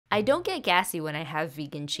I don't get gassy when I have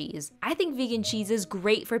vegan cheese. I think vegan cheese is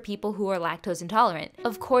great for people who are lactose intolerant.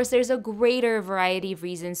 Of course, there's a greater variety of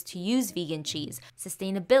reasons to use vegan cheese: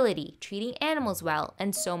 sustainability, treating animals well,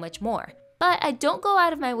 and so much more. But I don't go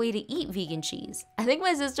out of my way to eat vegan cheese. I think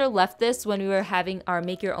my sister left this when we were having our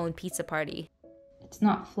make your own pizza party. It's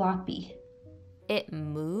not floppy. It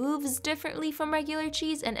moves differently from regular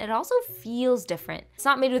cheese, and it also feels different. It's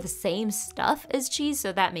not made with the same stuff as cheese,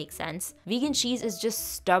 so that makes sense. Vegan cheese is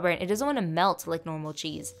just stubborn. It doesn't want to melt like normal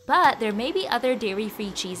cheese. But there may be other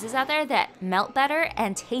dairy-free cheeses out there that melt better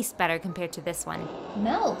and taste better compared to this one.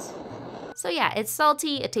 Melt? So yeah, it's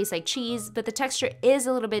salty, it tastes like cheese, but the texture is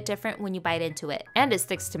a little bit different when you bite into it, and it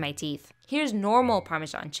sticks to my teeth. Here's normal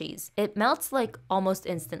Parmesan cheese. It melts like almost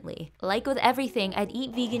instantly. Like with everything, I'd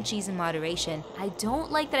eat vegan cheese in moderation. I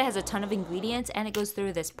don't like that it has a ton of ingredients and it goes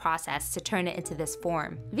through this process to turn it into this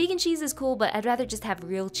form. Vegan cheese is cool, but I'd rather just have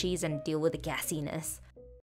real cheese and deal with the gassiness.